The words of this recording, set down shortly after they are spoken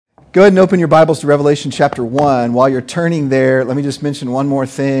Go ahead and open your Bibles to Revelation chapter 1. While you're turning there, let me just mention one more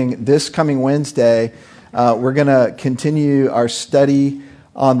thing. This coming Wednesday, we're going to continue our study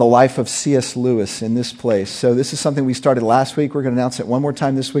on the life of C.S. Lewis in this place. So this is something we started last week. We're going to announce it one more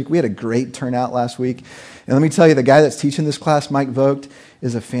time this week. We had a great turnout last week. And let me tell you, the guy that's teaching this class, Mike Vogt,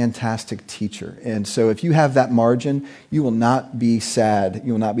 is a fantastic teacher. And so if you have that margin, you will not be sad.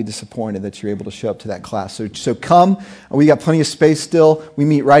 You will not be disappointed that you're able to show up to that class. So come. We got plenty of space still. We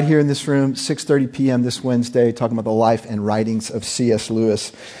meet right here in this room, 6:30 p.m. this Wednesday, talking about the life and writings of C.S.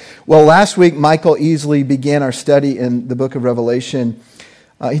 Lewis. Well, last week, Michael Easley began our study in the book of Revelation.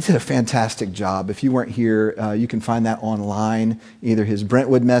 He did a fantastic job. If you weren't here, you can find that online, either his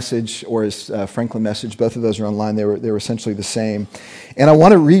Brentwood message or his Franklin message. Both of those are online. They were essentially the same. And I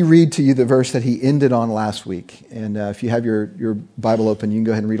want to reread to you the verse that he ended on last week. And if you have your Bible open, you can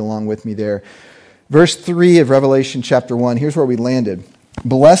go ahead and read along with me there. Verse 3 of Revelation chapter 1, here's where we landed.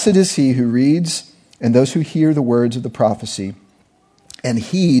 Blessed is he who reads and those who hear the words of the prophecy and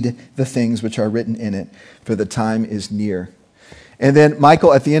heed the things which are written in it, for the time is near. And then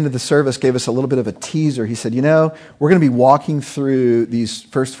Michael, at the end of the service, gave us a little bit of a teaser. He said, we're going to be walking through these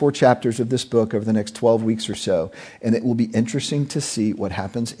first 4 chapters of this book over the next 12 weeks or so. And it will be interesting to see what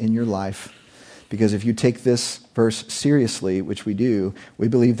happens in your life. Because if you take this verse seriously, which we do, we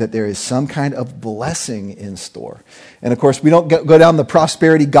believe that there is some kind of blessing in store. And of course, we don't go down the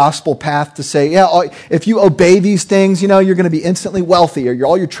prosperity gospel path to say, if you obey these things, you're going to be instantly wealthy or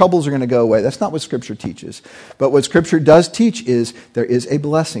all your troubles are going to go away. That's not what Scripture teaches. But what Scripture does teach is there is a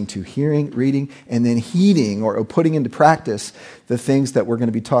blessing to hearing, reading, and then heeding or putting into practice the things that we're going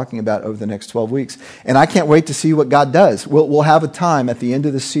to be talking about over the next 12 weeks. And I can't wait to see what God does. We'll have a time at the end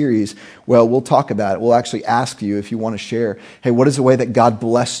of the series where we'll talk about it. We'll actually ask you if you want to share, hey, what is the way that God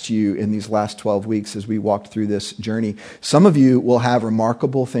blessed you in these last 12 weeks as we walked through this journey? Some of you will have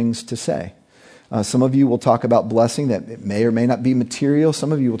remarkable things to say. Some of you will talk about blessing that it may or may not be material.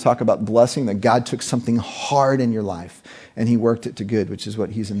 Some of you will talk about blessing that God took something hard in your life and he worked it to good, which is what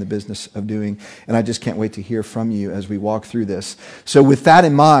he's in the business of doing. And I just can't wait to hear from you as we walk through this. So with that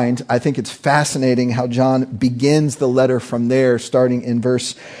in mind, I think it's fascinating how John begins the letter from there, starting in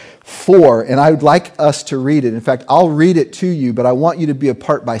verse 4. And I would like us to read it. In fact, I'll read it to you, but I want you to be a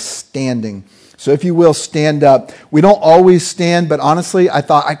part by standing. So if you will, stand up. We don't always stand, but honestly, I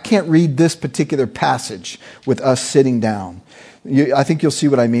thought I can't read this particular passage with us sitting down. I think you'll see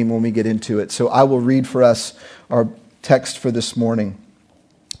what I mean when we get into it. So I will read for us our text for this morning,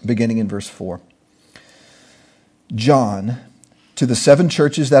 beginning in verse 4. John, to the 7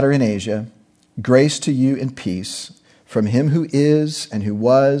 churches that are in Asia, grace to you and peace from him who is and who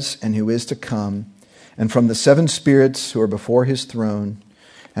was and who is to come, and from the 7 spirits who are before his throne,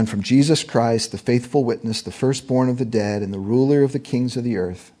 and from Jesus Christ, the faithful witness, the firstborn of the dead, and the ruler of the kings of the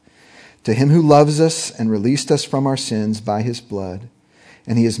earth, to him who loves us and released us from our sins by his blood,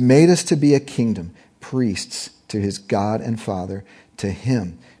 and he has made us to be a kingdom, priests to his God and Father. To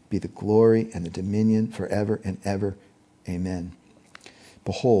him be the glory and the dominion forever and ever. Amen.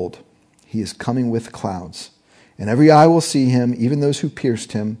 Behold, he is coming with clouds, and every eye will see him, even those who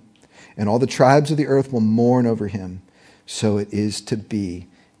pierced him, and all the tribes of the earth will mourn over him. So it is to be.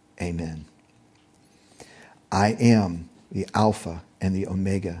 Amen. I am the Alpha and the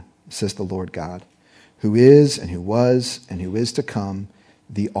Omega, says the Lord God, who is and who was and who is to come,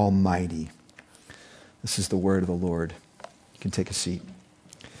 the Almighty. This is the word of the Lord. You can take a seat.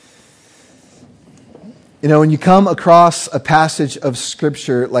 When you come across a passage of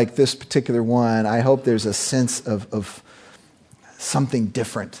Scripture like this particular one, I hope there's a sense of something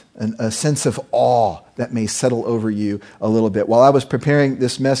different, a sense of awe that may settle over you a little bit. While I was preparing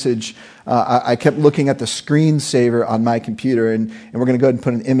this message, I kept looking at the screensaver on my computer, and we're going to go ahead and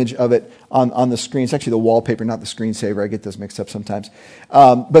put an image of it on the screen. It's actually the wallpaper, not the screensaver. I get those mixed up sometimes.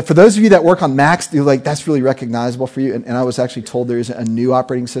 But for those of you that work on Macs, you're like, that's really recognizable for you. And I was actually told there is a new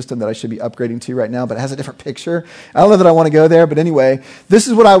operating system that I should be upgrading to right now, but it has a different picture. I don't know that I want to go there, but anyway, this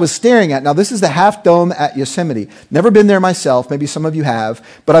is what I was staring at. Now, this is the Half Dome at Yosemite. Never been there myself. Maybe some of you have,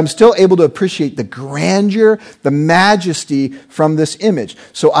 but I'm still able to appreciate the grandeur, the majesty from this image.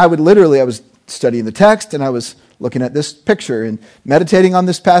 So I was studying the text and I was looking at this picture and meditating on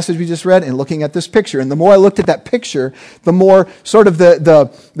this passage we just read and looking at this picture. And the more I looked at that picture, the more sort of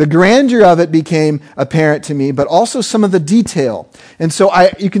the grandeur of it became apparent to me, but also some of the detail. And so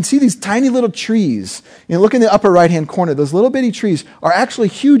you can see these tiny little trees. Look in the upper right-hand corner. Those little bitty trees are actually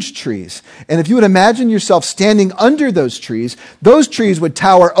huge trees. And if you would imagine yourself standing under those trees would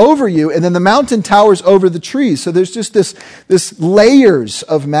tower over you, and then the mountain towers over the trees. So there's just this layers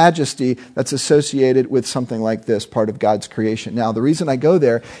of majesty that's associated with something like this. this, part of God's creation. Now, the reason I go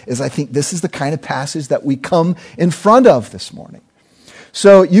there is I think this is the kind of passage that we come in front of this morning.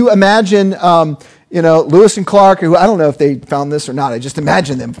 So you imagine, Lewis and Clark, who I don't know if they found this or not. I just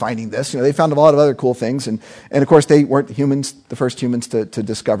imagine them finding this. They found a lot of other cool things. And of course, they weren't the first humans to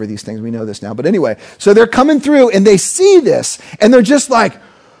discover these things. We know this now. But anyway, so they're coming through and they see this and they're just like,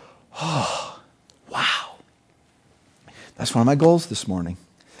 oh, wow. That's one of my goals this morning.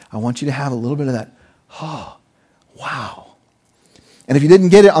 I want you to have a little bit of that, oh, wow. And if you didn't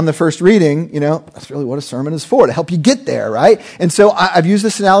get it on the first reading, that's really what a sermon is for, to help you get there, right? And so I've used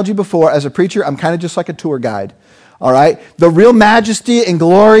this analogy before. As a preacher, I'm kind of just like a tour guide, all right? The real majesty and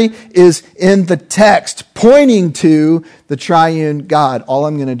glory is in the text, pointing to the triune God. All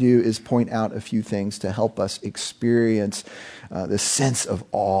I'm going to do is point out a few things to help us experience this sense of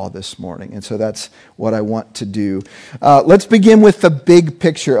awe this morning. And so that's what I want to do. Let's begin with the big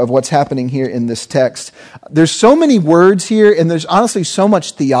picture of what's happening here in this text. There's so many words here, and there's honestly so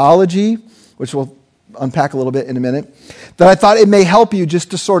much theology, which we'll unpack a little bit in a minute, that I thought it may help you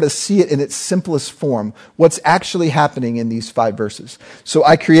just to sort of see it in its simplest form, what's actually happening in these 5 verses. So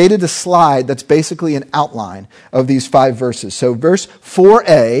I created a slide that's basically an outline of these 5 verses. So verse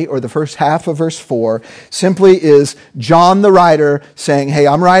 4a, or the first half of verse 4, simply is John the writer saying, hey,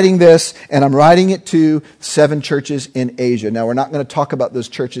 I'm writing this, and I'm writing it to 7 churches in Asia. Now, we're not going to talk about those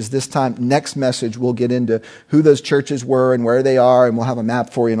churches this time. Next message, we'll get into who those churches were and where they are, and we'll have a map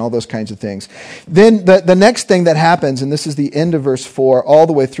for you and all those kinds of things. Then the next thing that happens, and this is the end of verse 4 all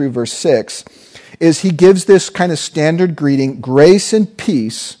the way through verse 6, is he gives this kind of standard greeting, grace and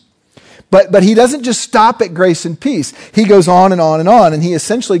peace, but he doesn't just stop at grace and peace. He goes on and on and on, and he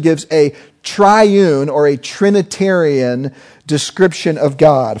essentially gives a triune or a Trinitarian description of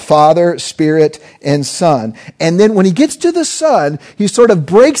God, Father, Spirit, and Son. And then when he gets to the Son, he sort of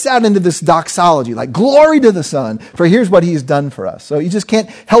breaks out into this doxology, like glory to the Son, for here's what he's done for us. So he just can't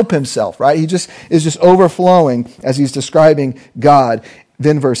help himself, right? He just is just overflowing as he's describing God.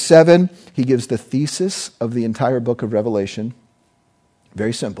 Then verse 7, he gives the thesis of the entire book of Revelation.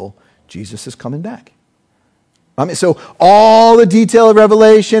 Very simple. Jesus is coming back. So all the detail of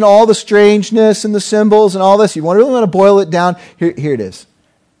Revelation, all the strangeness and the symbols and all this, you really want to boil it down. Here it is.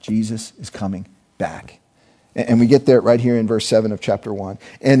 Jesus is coming back. And we get there right here in verse 7 of chapter 1.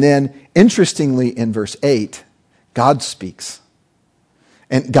 And then, interestingly, in verse 8, God speaks.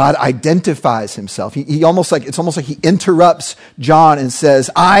 And God identifies himself. It's almost like he interrupts John and says,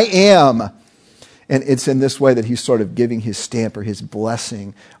 I am. And it's in this way that he's sort of giving his stamp or his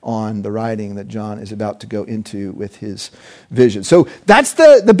blessing on the writing that John is about to go into with his vision. So that's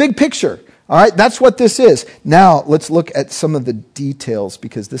the big picture. All right, that's what this is. Now, let's look at some of the details,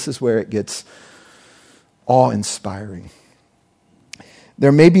 because this is where it gets awe-inspiring.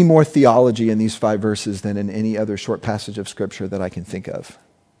 There may be more theology in these 5 verses than in any other short passage of Scripture that I can think of.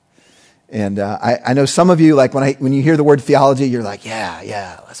 And I know some of you, like when you hear the word theology, you're like,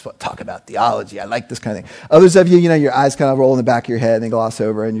 yeah, let's talk about theology. I like this kind of thing. Others of you, your eyes kind of roll in the back of your head and they gloss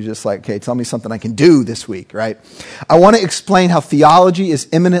over, and you're just like, okay, tell me something I can do this week, right? I want to explain how theology is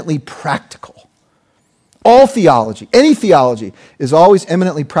eminently practical. All theology, any theology, is always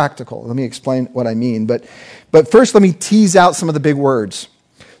eminently practical. Let me explain what I mean. But first, let me tease out some of the big words.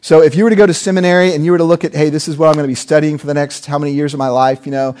 So if you were to go to seminary and you were to look at, hey, this is what I'm going to be studying for the next how many years of my life,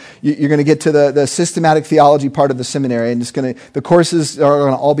 you're going to get to the systematic theology part of the seminary, and the courses are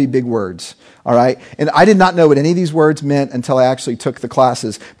going to all be big words, all right? And I did not know what any of these words meant until I actually took the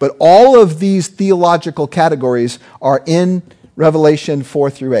classes. But all of these theological categories are in Revelation 4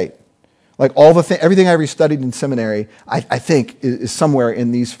 through 8. Like everything I ever studied in seminary, I think, is somewhere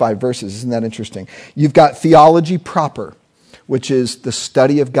in these 5 verses. Isn't that interesting? You've got theology proper, which is the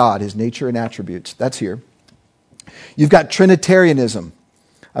study of God, his nature and attributes. That's here. You've got Trinitarianism.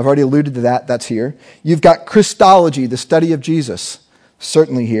 I've already alluded to that. That's here. You've got Christology, the study of Jesus.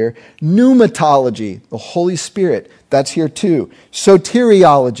 Certainly here. Pneumatology, the Holy Spirit. That's here too.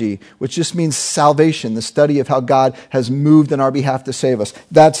 Soteriology, which just means salvation, the study of how God has moved on our behalf to save us.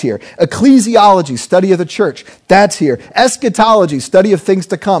 That's here. Ecclesiology, study of the church. That's here. Eschatology, study of things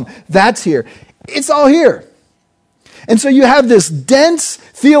to come. That's here. It's all here. And so you have this dense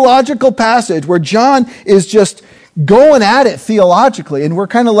theological passage where John is just going at it theologically, and we're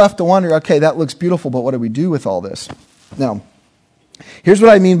kind of left to wonder, okay, that looks beautiful, but what do we do with all this? Now, here's what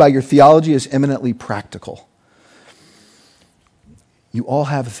I mean by your theology is eminently practical. You all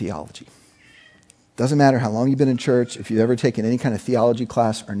have a theology. Doesn't matter how long you've been in church, if you've ever taken any kind of theology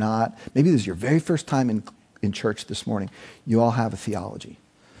class or not. Maybe this is your very first time in church this morning. You all have a theology.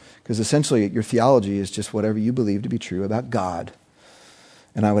 Because essentially, your theology is just whatever you believe to be true about God.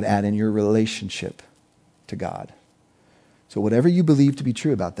 And I would add in your relationship to God. So whatever you believe to be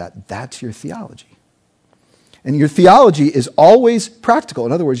true about that, that's your theology. And your theology is always practical.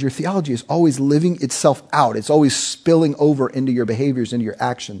 In other words, your theology is always living itself out. It's always spilling over into your behaviors, into your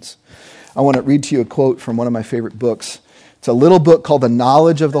actions. I want to read to you a quote from one of my favorite books. It's a little book called The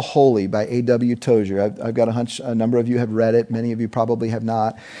Knowledge of the Holy by A.W. Tozer. I've got a hunch a number of you have read it. Many of you probably have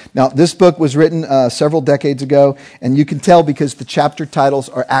not. Now, this book was written several decades ago, and you can tell because the chapter titles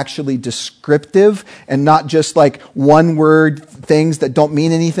are actually descriptive and not just like one-word things that don't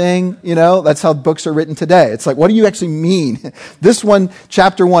mean anything. You know, that's how books are written today. It's like, what do you actually mean? This one,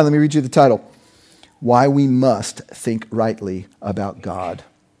 chapter 1, let me read you the title. Why We Must Think Rightly About God.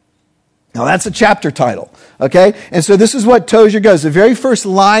 Now, that's a chapter title, okay? And so this is what Tozer goes. The very first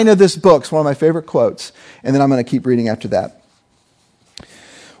line of this book is one of my favorite quotes, and then I'm going to keep reading after that.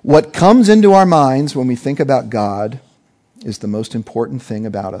 What comes into our minds when we think about God is the most important thing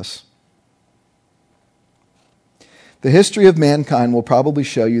about us. The history of mankind will probably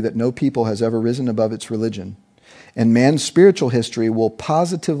show you that no people has ever risen above its religion, and man's spiritual history will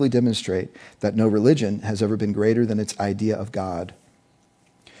positively demonstrate that no religion has ever been greater than its idea of God.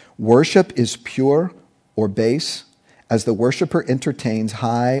 Worship is pure or base as the worshiper entertains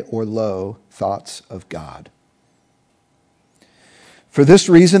high or low thoughts of God. For this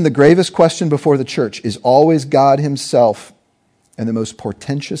reason, the gravest question before the church is always God himself, and the most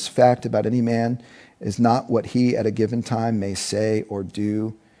portentous fact about any man is not what he at a given time may say or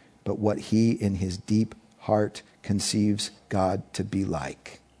do, but what he in his deep heart conceives God to be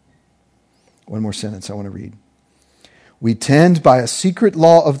like. One more sentence I want to read. We tend by a secret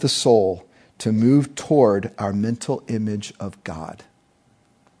law of the soul to move toward our mental image of God.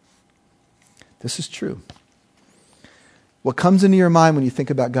 This is true. What comes into your mind when you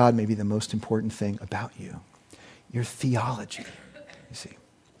think about God may be the most important thing about you. Your theology, you see.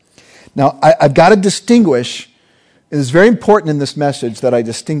 Now, I've got to distinguish, it is very important in this message that I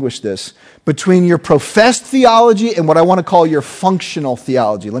distinguish this, between your professed theology and what I want to call your functional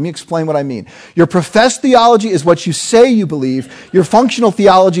theology. Let me explain what I mean. Your professed theology is what you say you believe. Your functional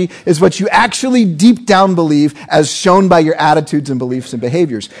theology is what you actually deep down believe as shown by your attitudes and beliefs and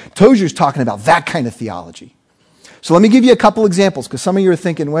behaviors. Tozer's talking about that kind of theology. So let me give you a couple examples, because some of you are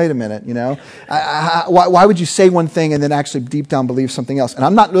thinking, wait a minute, you know, why would you say one thing and then actually deep down believe something else? And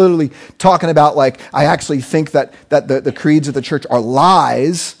I'm not literally talking about like, I actually think that the creeds of the church are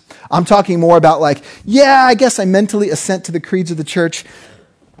lies. I'm talking more about like, yeah, I guess I mentally assent to the creeds of the church,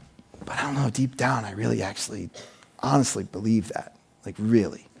 but I don't know, deep down, I really actually honestly believe that, like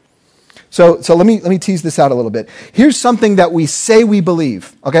really. So let me tease this out a little bit. Here's something that we say we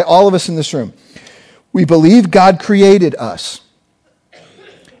believe, okay, all of us in this room. We believe God created us,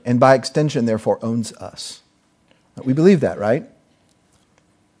 and by extension, therefore, owns us. We believe that, right?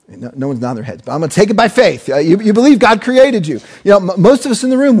 No one's nodding their heads, but I'm going to take it by faith. You believe God created you. You know, most of us in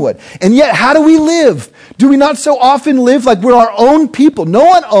the room would. And yet, how do we live? Do we not so often live like we're our own people? No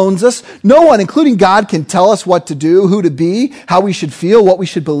one owns us. No one, including God, can tell us what to do, who to be, how we should feel, what we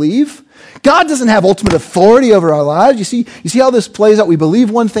should believe. God doesn't have ultimate authority over our lives. You see how this plays out? We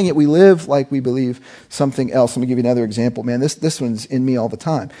believe one thing, yet we live like we believe something else. Let me give you another example. Man, this one's in me all the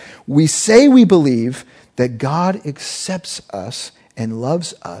time. We say we believe that God accepts us and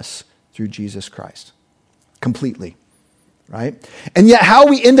loves us through Jesus Christ. Completely. Right? And yet how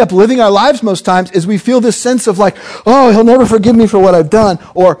we end up living our lives most times is we feel this sense of like, oh, he'll never forgive me for what I've done.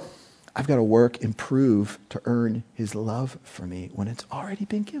 Or I've got to work and prove to earn his love for me when it's already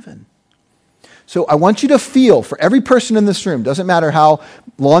been given. So I want you to feel, for every person in this room, doesn't matter how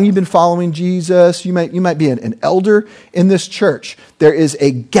long you've been following Jesus, you might be an elder in this church, there is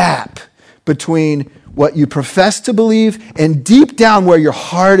a gap between what you profess to believe and deep down where your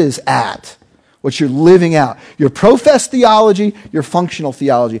heart is at, what you're living out. Your professed theology, your functional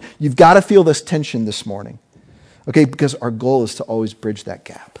theology. You've got to feel this tension this morning, okay, because our goal is to always bridge that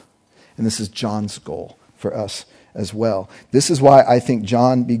gap. And this is John's goal for us as well. This is why I think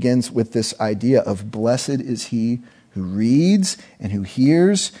John begins with this idea of blessed is he who reads and who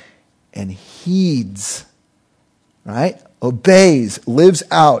hears and heeds, right? Obeys, lives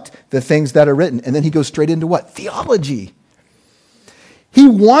out the things that are written. And then he goes straight into what? Theology. He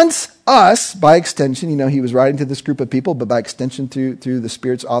wants us, by extension, you know, he was writing to this group of people, but by extension through the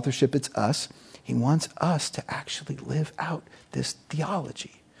Spirit's authorship, it's us. He wants us to actually live out this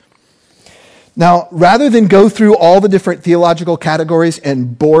theology. Now, rather than go through all the different theological categories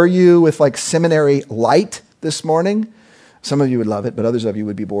and bore you with like seminary light this morning, Some of you would love it, but others of you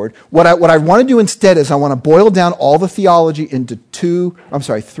would be bored. What I want to do instead is I want to boil down all the theology into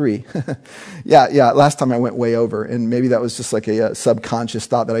three. Yeah, last time I went way over, and maybe that was just like a subconscious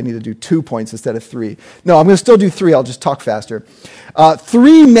thought that I need to do 2 points instead of 3. No, I'm going to still do 3. I'll just talk faster.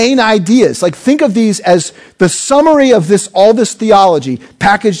 3 main ideas. Like, think of these as the summary of all this theology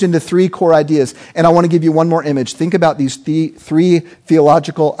packaged into 3 core ideas. And I want to give you one more image. Think about these 3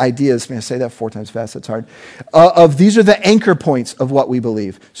 theological ideas. May I say that 4 times fast? That's hard. These are the anchor points of what we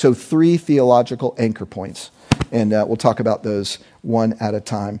believe. So 3 theological anchor points. And we'll talk about those one at a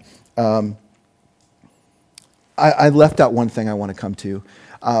time. I left out one thing I want to come to.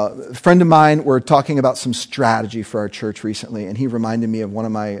 A friend of mine, we're talking about some strategy for our church recently, and he reminded me of one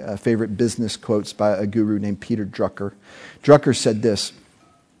of my favorite business quotes by a guru named Peter Drucker. Drucker said this: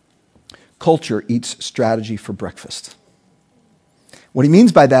 "Culture eats strategy for breakfast." What he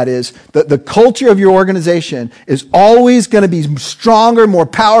means by that is that the culture of your organization is always going to be stronger, more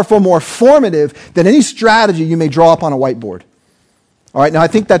powerful, more formative than any strategy you may draw up on a whiteboard. All right, now I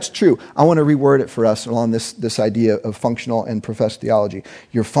think that's true. I want to reword it for us along this idea of functional and professed theology.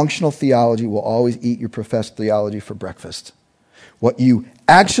 Your functional theology will always eat your professed theology for breakfast. What you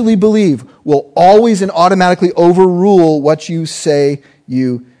actually believe will always and automatically overrule what you say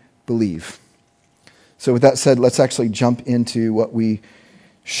you believe. So with that said, let's actually jump into what we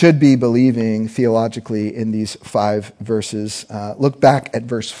should be believing theologically in these 5 verses. Look back at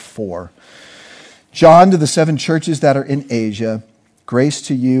verse 4. John, to the 7 churches that are in Asia, grace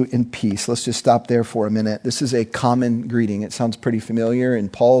to you and peace. Let's just stop there for a minute. This is a common greeting. It sounds pretty familiar. In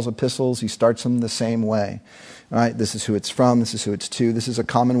Paul's epistles, he starts them the same way. All right, this is who it's from. This is who it's to. This is a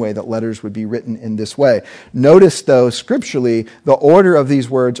common way that letters would be written in this way. Notice, though, scripturally, the order of these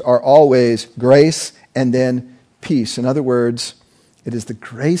words are always grace and then peace. In other words, it is the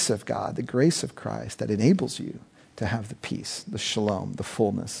grace of God, the grace of Christ, that enables you to have the peace, the shalom, the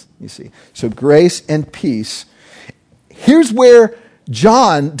fullness, you see. So grace and peace. Here's where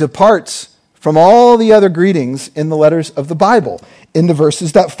John departs from all the other greetings in the letters of the Bible, in the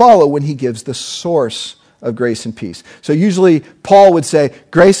verses that follow when he gives the source of grace and peace. So usually Paul would say,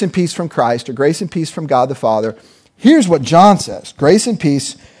 grace and peace from Christ, or grace and peace from God the Father. Here's what John says: grace and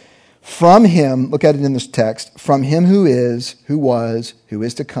peace from him, look at it in this text, from him who is, who was, who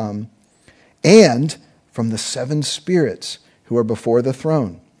is to come, and from the 7 spirits who are before the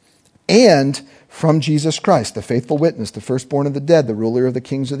throne, and from Jesus Christ, the faithful witness, the firstborn of the dead, the ruler of the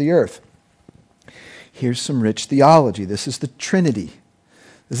kings of the earth. Here's some rich theology. This is the Trinity.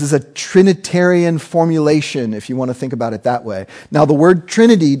 This is a Trinitarian formulation, if you want to think about it that way. Now, the word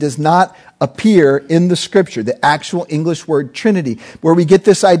Trinity does not appear in the Scripture, the actual English word Trinity. Where we get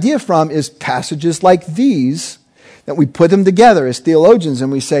this idea from is passages like these, that we put them together as theologians,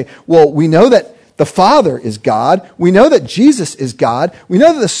 and we say, well, we know that the Father is God. We know that Jesus is God. We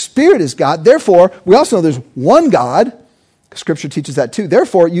know that the Spirit is God. Therefore, we also know there's one God. Scripture teaches that too.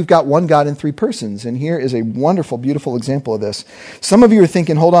 Therefore, you've got one God in 3 persons. And here is a wonderful, beautiful example of this. Some of you are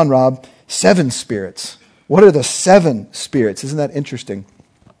thinking, hold on, Rob, 7 spirits. What are the 7 spirits? Isn't that interesting?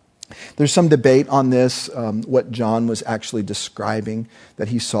 There's some debate on this, what John was actually describing that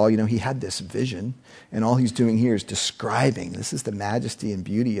he saw. You know, he had this vision, and all he's doing here is describing, this is the majesty and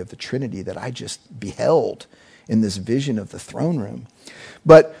beauty of the Trinity that I just beheld in this vision of the throne room.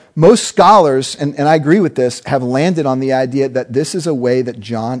 But most scholars, and I agree with this, have landed on the idea that this is a way that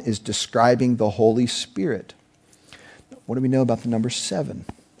John is describing the Holy Spirit. What do we know about the number 7?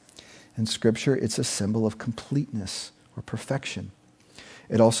 In Scripture, it's a symbol of completeness or perfection.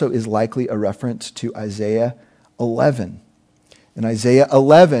 It also is likely a reference to Isaiah 11. In Isaiah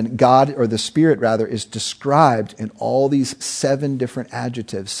 11, God, or the Spirit rather, is described in all these 7 different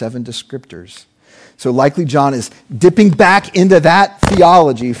adjectives, 7 descriptors. So likely John is dipping back into that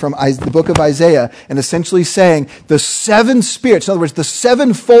theology from the book of Isaiah and essentially saying the 7 spirits, in other words, the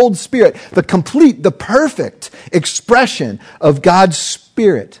 7-fold Spirit, the complete, the perfect expression of God's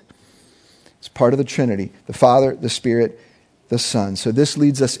Spirit. It's part of the Trinity, the Father, the Spirit, the Son. So this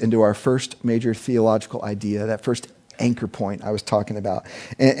leads us into our first major theological idea, that first anchor point I was talking about.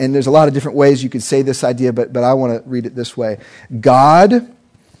 And there's a lot of different ways you could say this idea, but I want to read it this way. God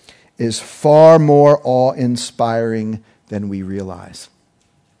is far more awe-inspiring than we realize.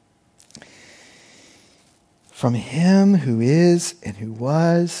 From him who is and who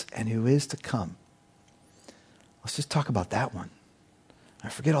was and who is to come. Let's just talk about that one. I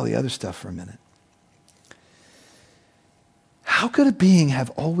forget all the other stuff for a minute. How could a being have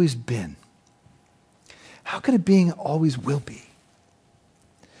always been? How could a being always will be?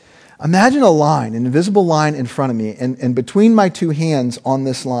 Imagine a line, an invisible line in front of me, and between my 2 hands on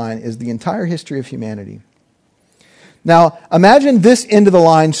this line is the entire history of humanity. Now, imagine this end of the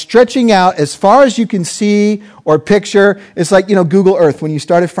line stretching out as far as you can see or picture. It's like, Google Earth. When you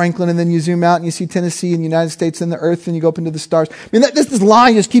start at Franklin and then you zoom out and you see Tennessee and the United States and the Earth and you go up into the stars. I mean, this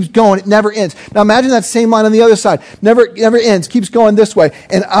line just keeps going. It never ends. Now, imagine that same line on the other side. Never ends. Keeps going this way.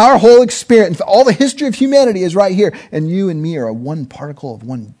 And our whole experience, all the history of humanity is right here. And you and me are one particle of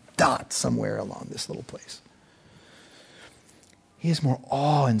one dot somewhere along this little place. He is more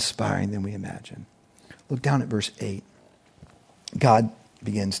awe-inspiring than we imagine. Look down at verse 8. God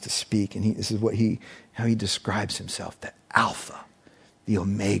begins to speak, and this is how he describes himself: the Alpha, the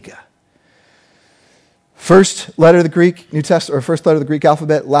Omega. First letter of the Greek New Testament, or first letter of the Greek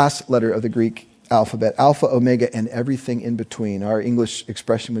alphabet, last letter of the Greek alphabet, Alpha, Omega, and everything in between. Our English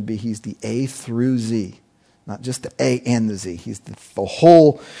expression would be he's the A through Z, not just the A and the Z. He's the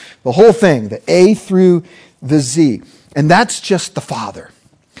whole thing, the A through the Z, and that's just the Father.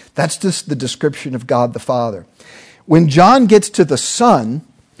 That's just the description of God the Father. When John gets to the Son,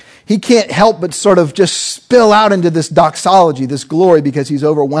 he can't help but sort of just spill out into this doxology, this glory, because he's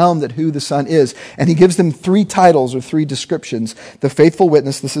overwhelmed at who the Son is. And he gives them 3 titles or 3 descriptions. The faithful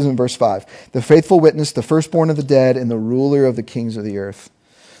witness, this is in verse 5. The faithful witness, the firstborn of the dead, and the ruler of the kings of the earth.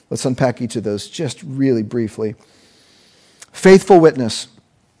 Let's unpack each of those just really briefly. Faithful witness.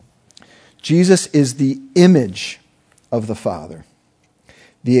 Jesus is the image of the Father,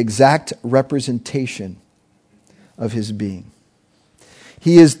 the exact representation of his being.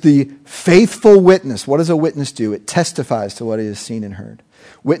 He is the faithful witness. What does a witness do? It testifies to what he has seen and heard.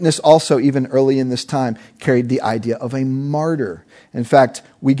 Witness also, even early in this time, carried the idea of a martyr. In fact,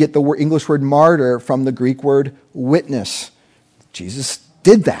 we get the English word martyr from the Greek word witness. Jesus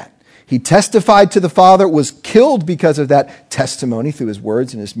did that. He testified to the Father, was killed because of that testimony through his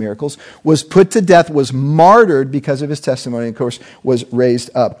words and his miracles, was put to death, was martyred because of his testimony, and of course, was raised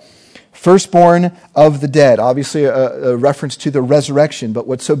up. Firstborn of the dead, obviously a reference to the resurrection. But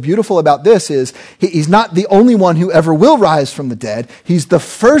what's so beautiful about this is he's not the only one who ever will rise from the dead. He's the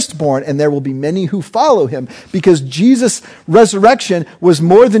firstborn, and there will be many who follow him, because Jesus' resurrection was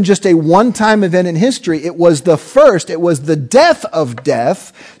more than just a one-time event in history. It was the first. It was the death of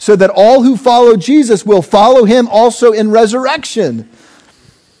death, so that all who follow Jesus will follow him also in resurrection.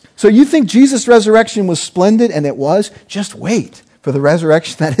 So you think Jesus' resurrection was splendid, and it was? Just wait for the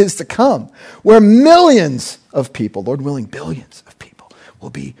resurrection that is to come, where millions of people, Lord willing, billions of people, will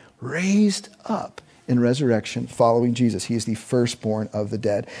be raised up in resurrection following Jesus. He is the firstborn of the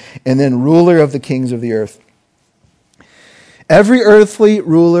dead. And then ruler of the kings of the earth. Every earthly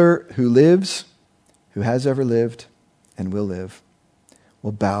ruler who lives, who has ever lived and will live,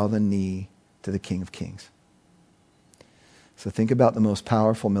 will bow the knee to the King of Kings. So think about the most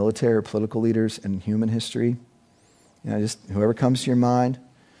powerful military or political leaders in human history. Just whoever comes to your mind,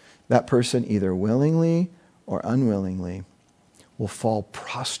 that person either willingly or unwillingly will fall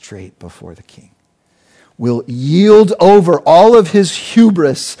prostrate before the king, will yield over all of his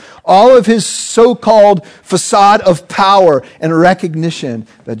hubris, all of his so-called facade of power and recognition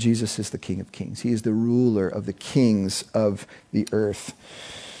that Jesus is the King of Kings. He is the ruler of the kings of the earth.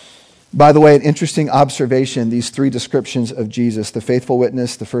 By the way, an interesting observation, these 3 descriptions of Jesus, the faithful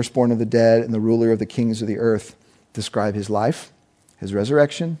witness, the firstborn of the dead, and the ruler of the kings of the earth, describe his life, his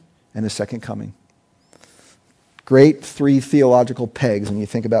resurrection, and his second coming. Great 3 theological pegs when you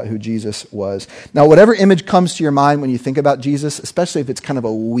think about who Jesus was. Now, whatever image comes to your mind when you think about Jesus, especially if it's kind of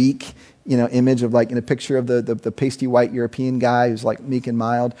a weak, image of like in a picture of the pasty white European guy who's like meek and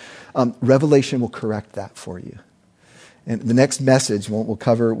mild, Revelation will correct that for you. And the next message will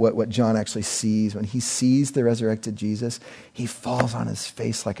cover what John actually sees. When he sees the resurrected Jesus, he falls on his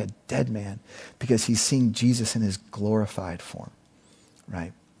face like a dead man because he's seeing Jesus in his glorified form,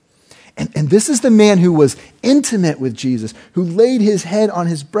 right? And this is the man who was intimate with Jesus, who laid his head on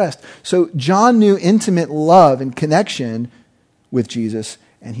his breast. So John knew intimate love and connection with Jesus,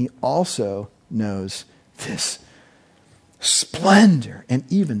 and he also knows this splendor and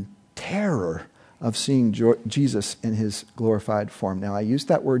even terror of seeing Jesus in his glorified form. Now, I use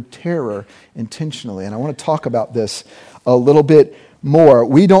that word terror intentionally, and I want to talk about this a little bit more.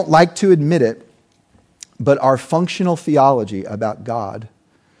 We don't like to admit it, but our functional theology about God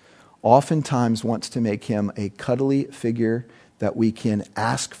oftentimes wants to make him a cuddly figure that we can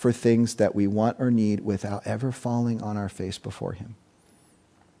ask for things that we want or need without ever falling on our face before him.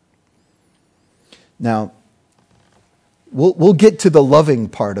 Now, we'll get to the loving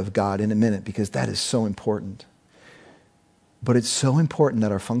part of God in a minute because that is so important. But it's so important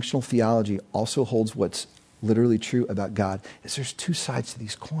that our functional theology also holds what's literally true about God, is there's 2 sides to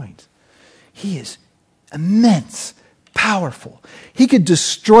these coins. He is immense, powerful. He could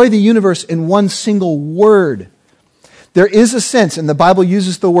destroy the universe in one single word. There is a sense, and the Bible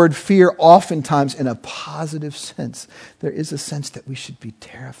uses the word fear oftentimes in a positive sense. There is a sense that we should be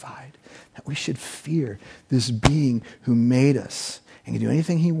terrified, that we should fear this being who made us and can do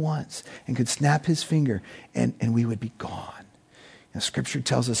anything he wants and could snap his finger and we would be gone. Scripture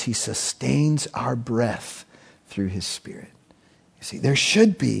tells us he sustains our breath through his Spirit. You see, there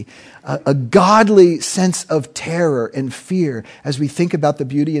should be a godly sense of terror and fear as we think about the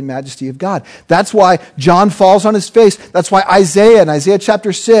beauty and majesty of God. That's why John falls on his face. That's why Isaiah in Isaiah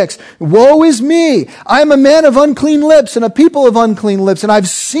chapter 6, woe is me, I am a man of unclean lips and a people of unclean lips, and I've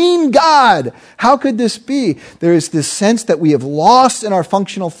seen God. How could this be? There is this sense that we have lost in our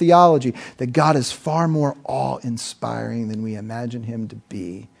functional theology, that God is far more awe-inspiring than we imagine him to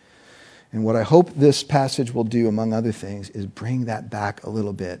be. And what I hope this passage will do, among other things, is bring that back a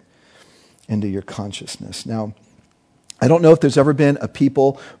little bit into your consciousness. Now, I don't know if there's ever been a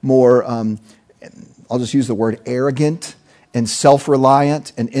people more, I'll just use the word arrogant and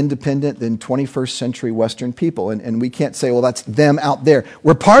self-reliant and independent than 21st century Western people. And we can't say, well, that's them out there.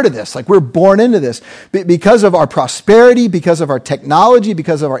 We're part of this. Like, we're born into this. Because of our prosperity, because of our technology,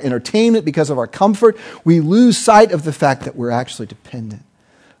 because of our entertainment, because of our comfort, we lose sight of the fact that we're actually dependent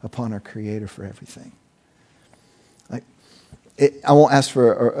upon our Creator for everything. I won't ask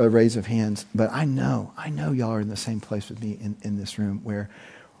for a raise of hands, but I know y'all are in the same place with me in this room where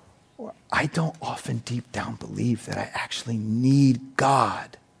I don't often deep down believe that I actually need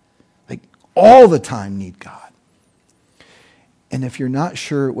God. Like, all the time need God. And if you're not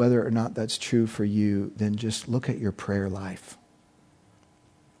sure whether or not that's true for you, then just look at your prayer life.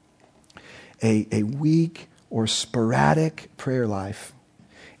 A weak or sporadic prayer life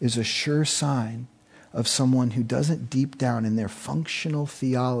is a sure sign of someone who doesn't deep down in their functional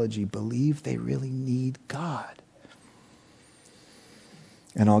theology believe they really need God.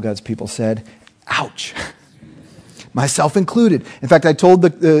 And all God's people said, ouch. Myself included. In fact, I told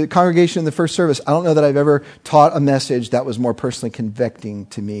the congregation in the first service, I don't know that I've ever taught a message that was more personally convicting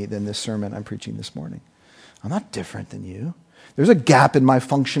to me than this sermon I'm preaching this morning. I'm not different than you. There's a gap in my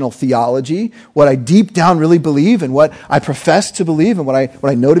functional theology, what I deep down really believe and what I profess to believe and what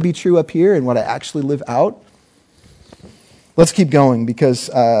I know to be true up here and what I actually live out. Let's keep going because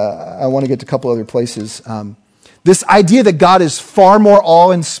I want to get to a couple other places. This idea that God is far more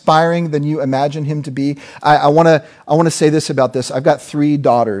awe-inspiring than you imagine him to be. I want to say this about this. I've got 3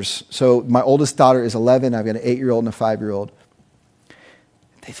 daughters. So my oldest daughter is 11. I've got an 8-year-old and a 5-year-old.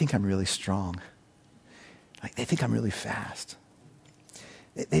 They think I'm really strong. They think I'm really fast.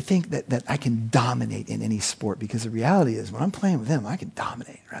 They think that I can dominate in any sport because the reality is when I'm playing with them, I can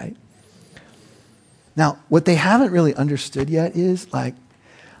dominate, right? Now, what they haven't really understood yet is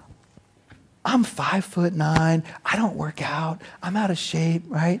I'm 5'9", I don't work out, I'm out of shape,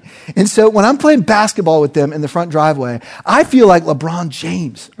 right? And so when I'm playing basketball with them in the front driveway, I feel like LeBron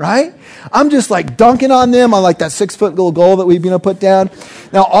James, right? I'm just dunking on them on that 6-foot little goal that we've put down.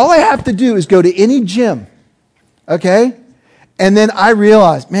 Now, all I have to do is go to any gym, okay? And then I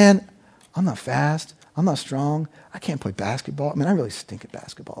realize, man, I'm not fast. I'm not strong. I can't play basketball. I really stink at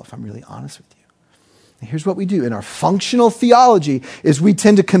basketball, if I'm really honest with you. And here's what we do. In our functional theology is we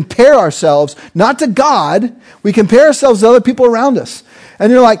tend to compare ourselves, not to God. We compare ourselves to other people around us.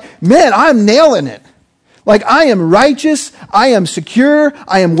 And you're like, man, I'm nailing it. I am righteous. I am secure.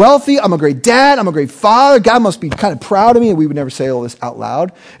 I am wealthy. I'm a great dad. I'm a great father. God must be kind of proud of me. And we would never say all this out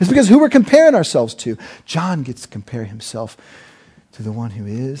loud. It's because who we're comparing ourselves to. John gets to compare himself to the one who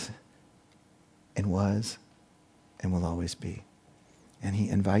is and was and will always be. And he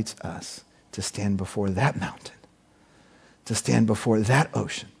invites us to stand before that mountain, to stand before that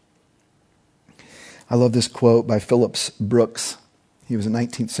ocean. I love this quote by Phillips Brooks. He was a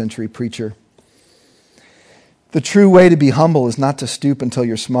 19th century preacher. The true way to be humble is not to stoop until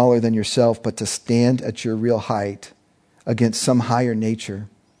you're smaller than yourself, but to stand at your real height against some higher nature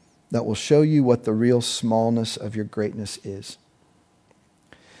that will show you what the real smallness of your greatness is.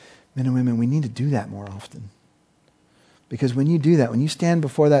 Men and women, we need to do that more often. Because when you do that, when you stand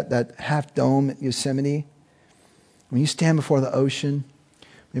before that half dome at Yosemite, when you stand before the ocean,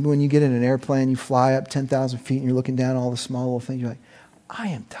 maybe when you get in an airplane, you fly up 10,000 feet and you're looking down all the small little things, you're like, I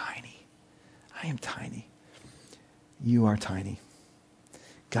am tiny. I am tiny. You are tiny.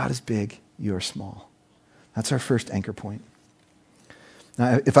 God is big. You are small. That's our first anchor point.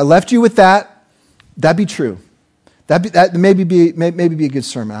 Now, if I left you with that, that'd be true. That maybe be a good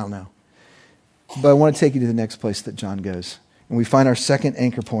sermon. I don't know. But I want to take you to the next place that John goes. And we find our second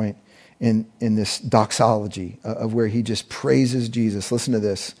anchor point in this doxology of where he just praises Jesus. Listen to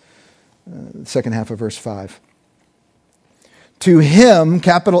this. The second half of verse 5. To him,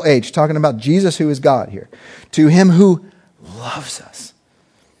 capital H, talking about Jesus who is God here. To him who loves us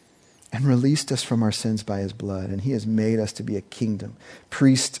and released us from our sins by his blood. And he has made us to be a kingdom,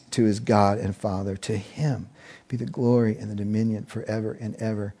 priest to his God and Father. To him be the glory and the dominion forever and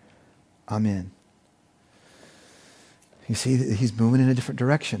ever. Amen. You see, he's moving in a different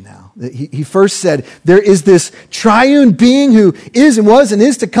direction now. He first said, there is this triune being who is and was and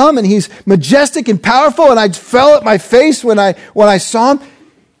is to come, and he's majestic and powerful, and I fell at my face when I saw him.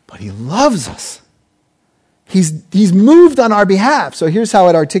 But he loves us. He's moved on our behalf. So here's how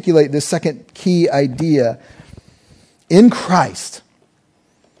I'd articulate this second key idea. In Christ,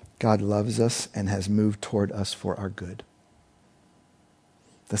 God loves us and has moved toward us for our good.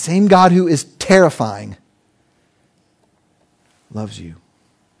 The same God who is terrifying loves you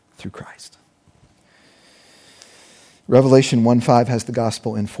through Christ. Revelation 1:5 has the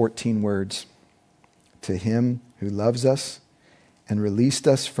gospel in 14 words. To him who loves us and released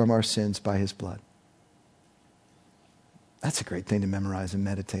us from our sins by his blood. That's a great thing to memorize and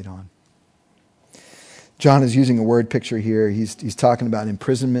meditate on. John is using a word picture here. He's talking about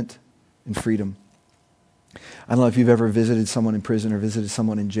imprisonment and freedom. I don't know if you've ever visited someone in prison or visited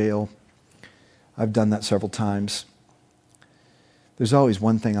someone in jail. I've done that several times. There's always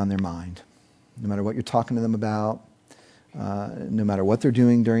one thing on their mind. No matter what you're talking to them about, no matter what they're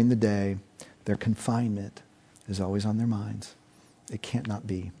doing during the day, their confinement is always on their minds. It can't not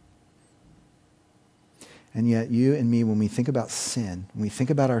be. And yet you and me, when we think about sin, when we think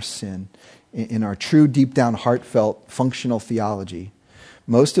about our sin, in our true, deep down, heartfelt, functional theology,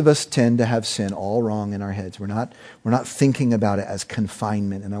 most of us tend to have sin all wrong in our heads. We're not thinking about it as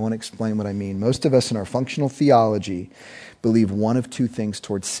confinement, and I want to explain what I mean. Most of us in our functional theology believe one of two things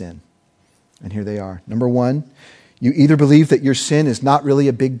towards sin. And here they are. Number one, you either believe that your sin is not really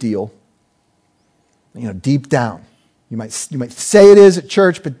a big deal, deep down. You might say it is at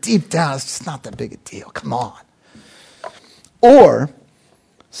church, but deep down, it's just not that big a deal. Come on. Or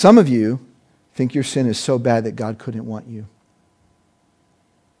some of you think your sin is so bad that God couldn't want you.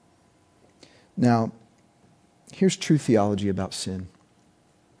 Now, here's true theology about sin.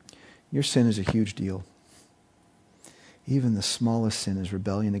 Your sin is a huge deal. Even the smallest sin is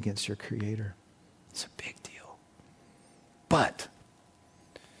rebellion against your Creator. It's a big deal. But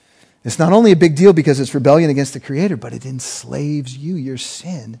it's not only a big deal because it's rebellion against the Creator, but it enslaves you. Your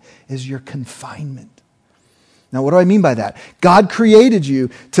sin is your confinement. Now, what do I mean by that? God created you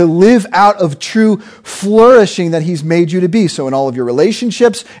to live out of true flourishing that he's made you to be. So in all of your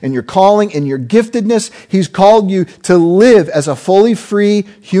relationships, in your calling, in your giftedness, he's called you to live as a fully free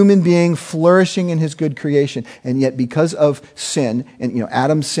human being flourishing in his good creation. And yet because of sin, and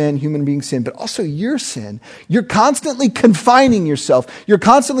Adam's sin, human being sin, but also your sin, you're constantly confining yourself. You're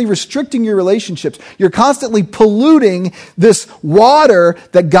constantly restricting your relationships. You're constantly polluting this water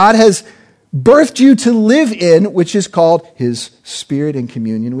that God has birthed you to live in, which is called his Spirit in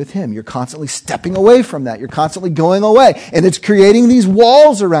communion with him. You're constantly stepping away from that. You're constantly going away. And it's creating these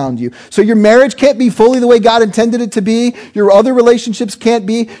walls around you. So your marriage can't be fully the way God intended it to be. Your other relationships can't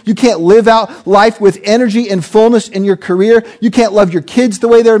be. You can't live out life with energy and fullness in your career. You can't love your kids the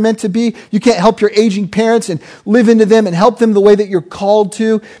way they're meant to be. You can't help your aging parents and live into them and help them the way that you're called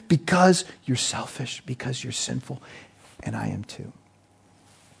to because you're selfish, because you're sinful. And I am too.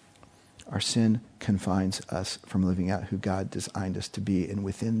 Our sin confines us from living out who God designed us to be. And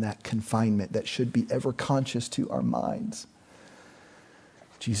within that confinement that should be ever conscious to our minds,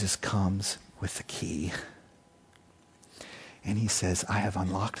 Jesus comes with the key. And he says, I have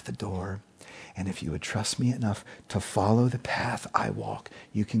unlocked the door. And if you would trust me enough to follow the path I walk,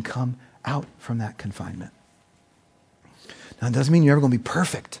 you can come out from that confinement. Now, it doesn't mean you're ever going to be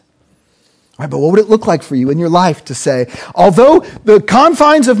perfect. Right, but what would it look like for you in your life to say, although the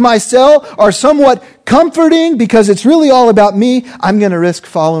confines of my cell are somewhat comforting because it's really all about me, I'm going to risk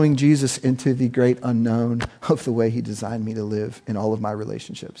following Jesus into the great unknown of the way he designed me to live in all of my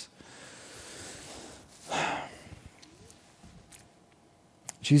relationships.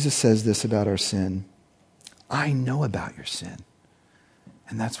 Jesus says this about our sin. I know about your sin,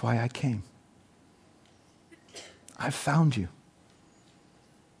 and that's why I came. I've found you.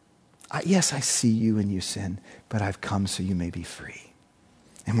 Yes, I see you and you sin, but I've come so you may be free.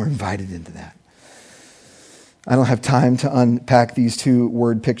 And we're invited into that. I don't have time to unpack these two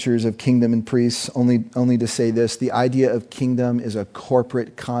word pictures of kingdom and priests, only to say this. The idea of kingdom is a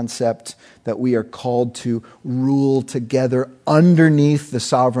corporate concept that we are called to rule together underneath the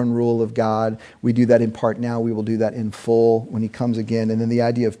sovereign rule of God. We do that in part now. We will do that in full when he comes again. And then the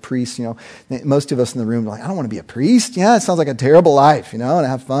idea of priests, most of us in the room are like, I don't want to be a priest. Yeah, it sounds like a terrible life, and I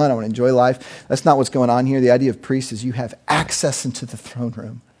have fun. I want to enjoy life. That's not what's going on here. The idea of priest is you have access into the throne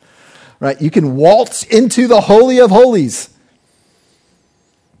room. Right? You can waltz into the Holy of Holies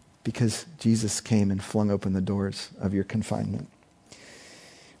because Jesus came and flung open the doors of your confinement.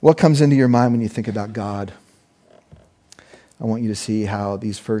 What comes into your mind when you think about God? I want you to see how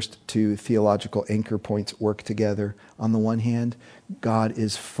these first two theological anchor points work together. On the one hand, God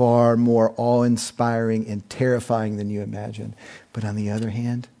is far more awe-inspiring and terrifying than you imagine. But on the other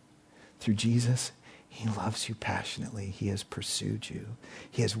hand, through Jesus, he loves you passionately. He has pursued you.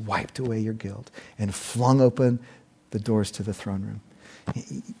 He has wiped away your guilt and flung open the doors to the throne room.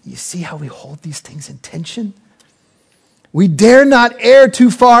 You see how we hold these things in tension? We dare not err too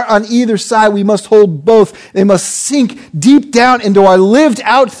far on either side. We must hold both. They must sink deep down into our lived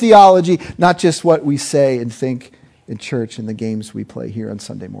out theology, not just what we say and think in church and the games we play here on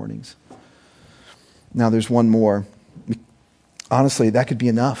Sunday mornings. Now there's one more. Honestly, that could be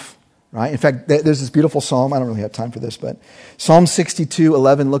enough. Right? In fact, there's this beautiful psalm. I don't really have time for this, but Psalm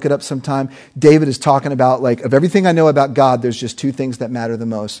 62:11, look it up sometime. David is talking about, of everything I know about God, there's just two things that matter the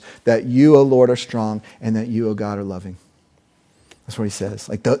most. That you, O Lord, are strong, and that you, O God, are loving. That's what he says.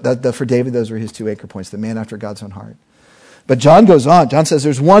 For David, those were his two anchor points, the man after God's own heart. But John goes on. John says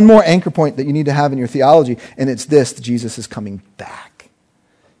there's one more anchor point that you need to have in your theology, and it's this: that Jesus is coming back.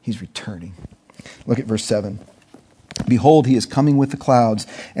 He's returning. Look at verse 7. Behold, he is coming with the clouds,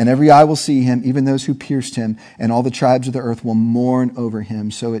 and every eye will see him, even those who pierced him, and all the tribes of the earth will mourn over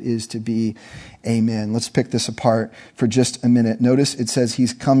him. So it is to be. Amen. Let's pick this apart for just a minute. Notice it says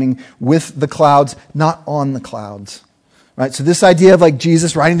he's coming with the clouds, not on the clouds. Right? So this idea of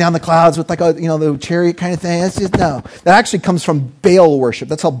Jesus riding down the clouds with the chariot kind of thing, that's just, no. That actually comes from Baal worship.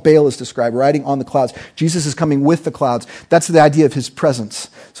 That's how Baal is described, riding on the clouds. Jesus is coming with the clouds. That's the idea of his presence.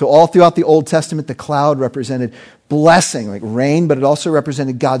 So all throughout the Old Testament, the cloud represented blessing, like rain, but it also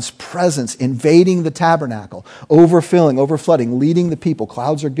represented God's presence invading the tabernacle, overfilling, overflooding, leading the people.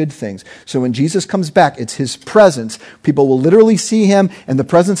 Clouds are good things. So when Jesus comes back, it's his presence. People will literally see him, and the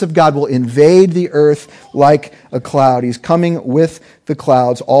presence of God will invade the earth like a cloud. He's coming with the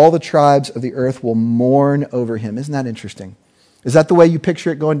clouds. All the tribes of the earth will mourn over him. Isn't that interesting? Is that the way you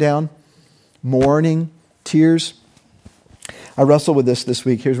picture it going down? Mourning, tears? I wrestled with this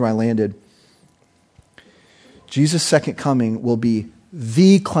week. Here's where I landed. Jesus' second coming will be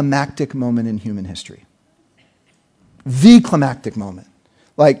the climactic moment in human history. The climactic moment.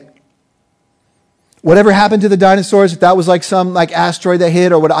 Whatever happened to the dinosaurs, if that was some asteroid that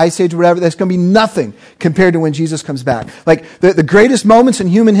hit or what ice age or whatever, that's going to be nothing compared to when Jesus comes back. The greatest moments in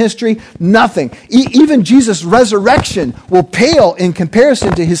human history, nothing. Even Jesus' resurrection will pale in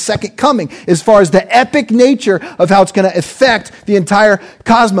comparison to his second coming as far as the epic nature of how it's going to affect the entire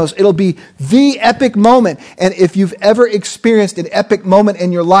cosmos. It'll be the epic moment. And if you've ever experienced an epic moment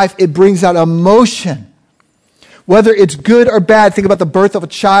in your life, it brings out emotion. Whether it's good or bad, think about the birth of a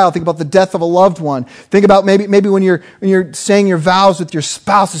child, think about the death of a loved one. Think about maybe when you're saying your vows with your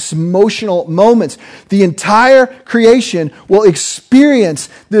spouse, this emotional moments. The entire creation will experience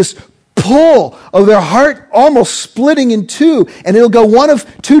this pull of their heart almost splitting in two, and it'll go one of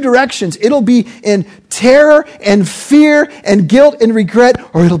two directions. It'll be in terror and fear and guilt and regret,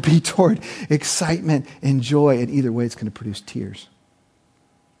 or it'll be toward excitement and joy, and either way it's going to produce tears.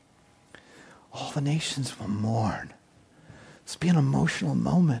 All the nations will mourn. It's be an emotional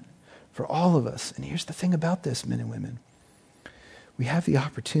moment for all of us. And here's the thing about this, men and women. We have the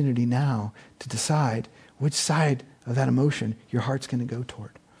opportunity now to decide which side of that emotion your heart's going to go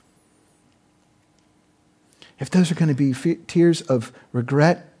toward. If those are going to be tears of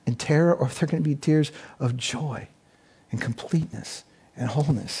regret and terror, or if they're going to be tears of joy and completeness and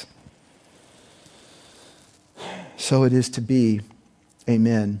wholeness. So it is to be.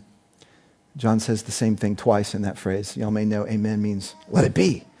 Amen. John says the same thing twice in that phrase. Y'all may know amen means let it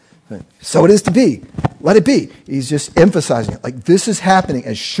be. So it is to be. Let it be. He's just emphasizing it. This is happening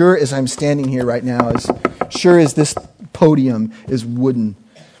as sure as I'm standing here right now, as sure as this podium is wooden.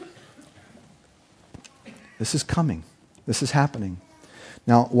 This is coming. This is happening.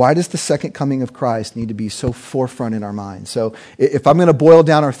 Now, why does the second coming of Christ need to be so forefront in our minds? So if I'm going to boil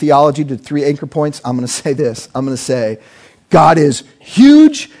down our theology to 3 anchor points, I'm going to say this. I'm going to say, God is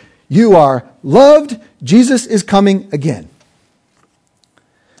huge. You are loved. Jesus is coming again.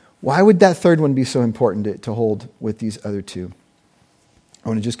 Why would that third one be so important to hold with these other two? I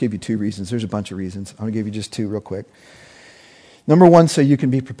want to just give you two reasons. There's a bunch of reasons. I want to give you just two real quick. Number one, so you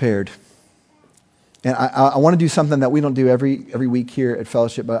can be prepared. And I want to do something that we don't do every week here at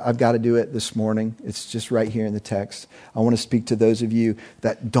Fellowship, but I've got to do it this morning. It's just right here in the text. I want to speak to those of you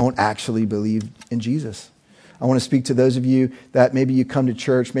that don't actually believe in Jesus. I want to speak to those of you that maybe you come to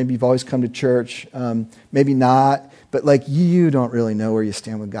church, maybe you've always come to church, maybe not, but like you don't really know where you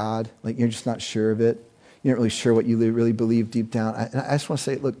stand with God. Like you're just not sure of it. You're not really sure what you really believe deep down. I just want to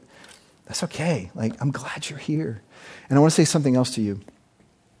say, look, that's okay. Like I'm glad you're here. And I want to say something else to you.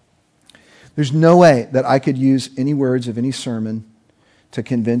 There's no way that I could use any words of any sermon to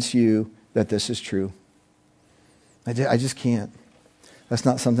convince you that this is true. I just can't. That's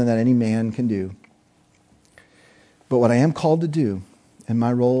not something that any man can do. But what I am called to do, and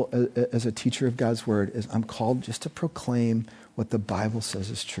my role as a teacher of God's Word, is I'm called just to proclaim what the Bible says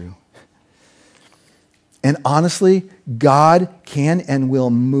is true. And honestly, God can and will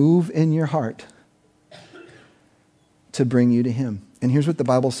move in your heart to bring you to Him. And here's what the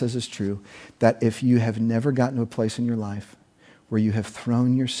Bible says is true, that if you have never gotten to a place in your life where you have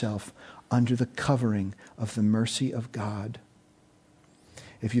thrown yourself under the covering of the mercy of God,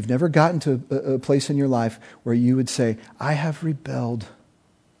 if you've never gotten to a place in your life where you would say, I have rebelled,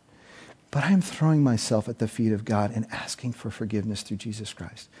 but I am throwing myself at the feet of God and asking for forgiveness through Jesus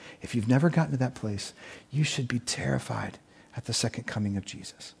Christ. If you've never gotten to that place, you should be terrified at the second coming of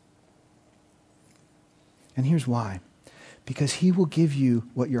Jesus. And here's why. Because He will give you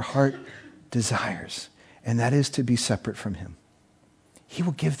what your heart desires, and that is to be separate from Him. He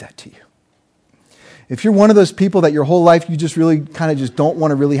will give that to you. If you're one of those people that your whole life you just really kind of just don't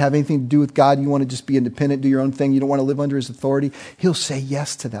want to really have anything to do with God, you want to just be independent, do your own thing, you don't want to live under His authority, He'll say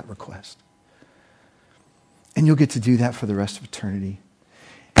yes to that request. And you'll get to do that for the rest of eternity.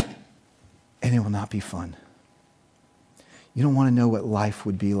 And it will not be fun. You don't want to know what life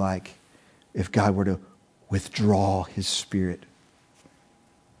would be like if God were to withdraw His Spirit.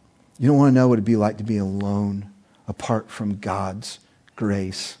 You don't want to know what it'd be like to be alone, apart from God's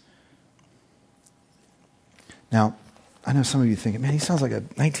grace. Now, I know some of you thinking, man, he sounds like a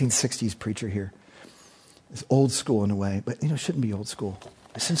 1960s preacher here. It's old school in a way, but it shouldn't be old school.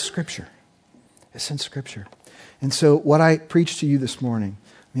 It's in Scripture. It's in Scripture. And so what I preach to you this morning,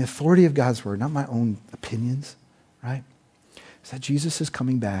 the authority of God's Word, not my own opinions, right? Is that Jesus is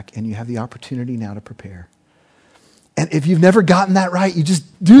coming back and you have the opportunity now to prepare. And if you've never gotten that right, you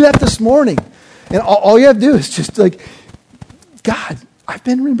just do that this morning. And all you have to do is just like, God, I've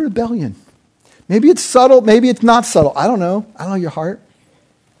been in rebellion. Maybe it's subtle, maybe it's not subtle. I don't know. I don't know your heart.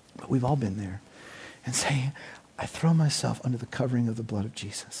 But we've all been there. And saying, I throw myself under the covering of the blood of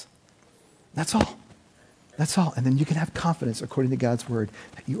Jesus. That's all. That's all. And then you can have confidence, according to God's Word,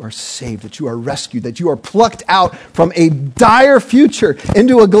 that you are saved, that you are rescued, that you are plucked out from a dire future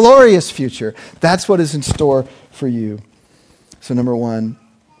into a glorious future. That's what is in store for you. So number one,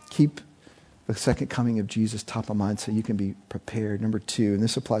 keep the second coming of Jesus top of mind so you can be prepared. Number two, and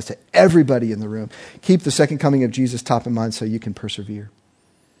this applies to everybody in the room, keep the second coming of Jesus top of mind so you can persevere.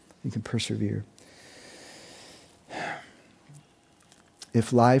 You can persevere.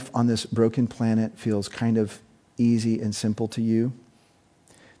 If life on this broken planet feels kind of easy and simple to you,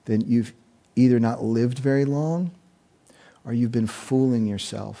 then you've either not lived very long or you've been fooling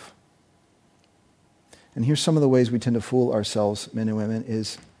yourself. And here's some of the ways we tend to fool ourselves, men and women,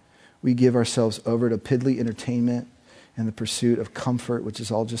 is we give ourselves over to piddly entertainment and the pursuit of comfort, which is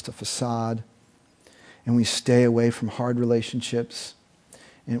all just a facade. And we stay away from hard relationships.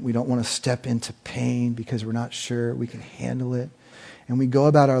 And we don't want to step into pain because we're not sure we can handle it. And we go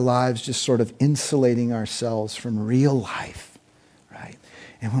about our lives just sort of insulating ourselves from real life, right?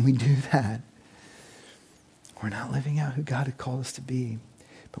 And when we do that, we're not living out who God had called us to be.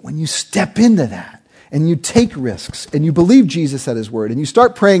 But when you step into that, and you take risks, and you believe Jesus at His Word, and you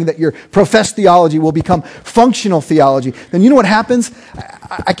start praying that your professed theology will become functional theology, then you know what happens?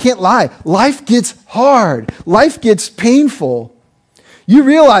 I can't lie. Life gets hard. Life gets painful. You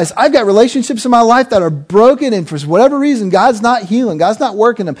realize I've got relationships in my life that are broken, and for whatever reason, God's not healing. God's not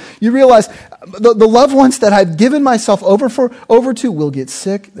working them. You realize the loved ones that I've given myself over to will get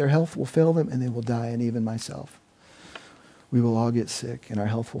sick, their health will fail them, and they will die, and even myself. We will all get sick, and our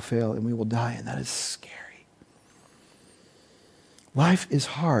health will fail, and we will die, and that is scary. Life is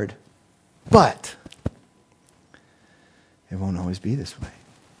hard, but it won't always be this way.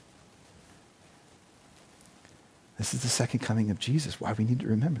 This is the second coming of Jesus. Why we need to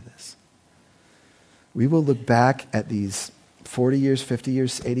remember this. We will look back at these 40 years, 50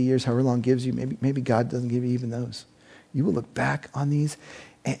 years, 80 years, however long gives you. Maybe God doesn't give you even those. You will look back on these,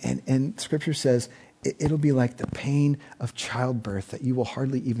 And Scripture says it'll be like the pain of childbirth that you will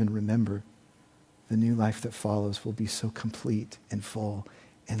hardly even remember. The new life that follows will be so complete and full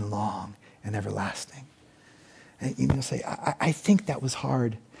and long and everlasting. And you'll say, I think that was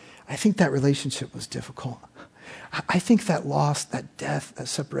hard. I think that relationship was difficult. I think that loss, that death, that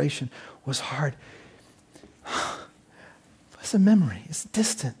separation was hard. It's a memory. It's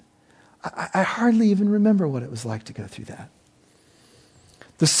distant. I hardly even remember what it was like to go through that.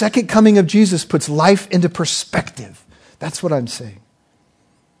 The second coming of Jesus puts life into perspective. That's what I'm saying.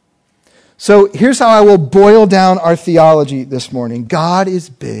 So here's how I will boil down our theology this morning. God is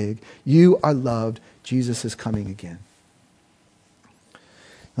big. You are loved. Jesus is coming again.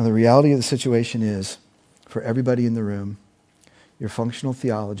 Now, the reality of the situation is, for everybody in the room, your functional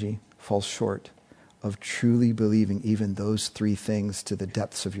theology falls short of truly believing even those three things to the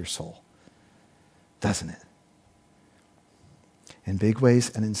depths of your soul. Doesn't it? In big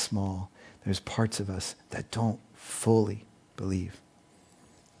ways and in small, there's parts of us that don't fully believe.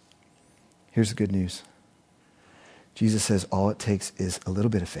 Here's the good news. Jesus says all it takes is a little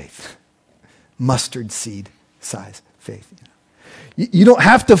bit of faith. Mustard seed size faith. You don't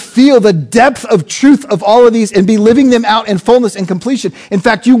have to feel the depth of truth of all of these and be living them out in fullness and completion. In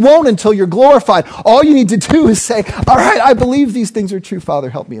fact, you won't until you're glorified. All you need to do is say, all right, I believe these things are true. Father,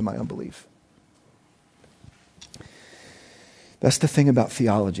 help me in my unbelief. That's the thing about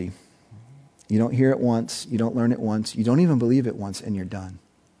theology. You don't hear it once, you don't learn it once, you don't even believe it once, and you're done.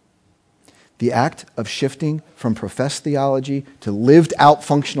 The act of shifting from professed theology to lived out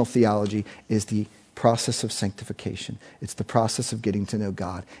functional theology is the process of sanctification. It's the process of getting to know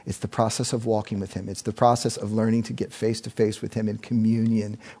God. It's the process of walking with Him. It's the process of learning to get face to face with Him in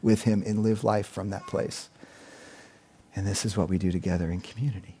communion with Him and live life from that place. And this is what we do together in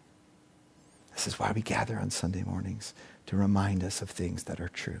community. This is why we gather on Sunday mornings, to remind us of things that are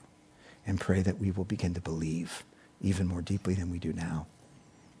true and pray that we will begin to believe even more deeply than we do now.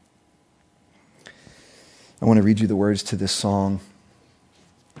 I want to read you the words to this song.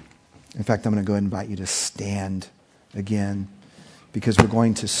 In fact, I'm going to go ahead and invite you to stand again because we're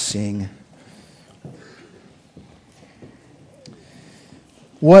going to sing.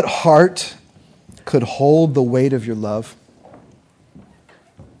 What heart could hold the weight of your love?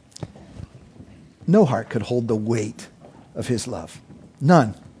 No heart could hold the weight of His love.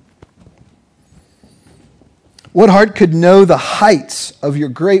 None. What heart could know the heights of your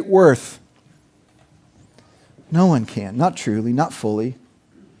great worth? No one can. Not truly, not fully.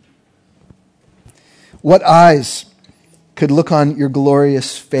 What eyes could look on your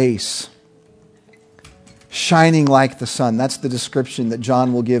glorious face, shining like the sun? That's the description that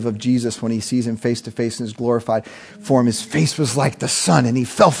John will give of Jesus when he sees Him face to face in His glorified form. His face was like the sun, and He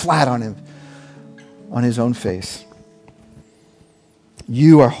fell flat on Him, on His own face.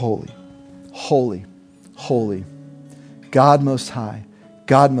 You are holy, holy, holy. God most high,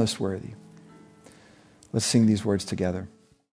 God most worthy. Let's sing these words together.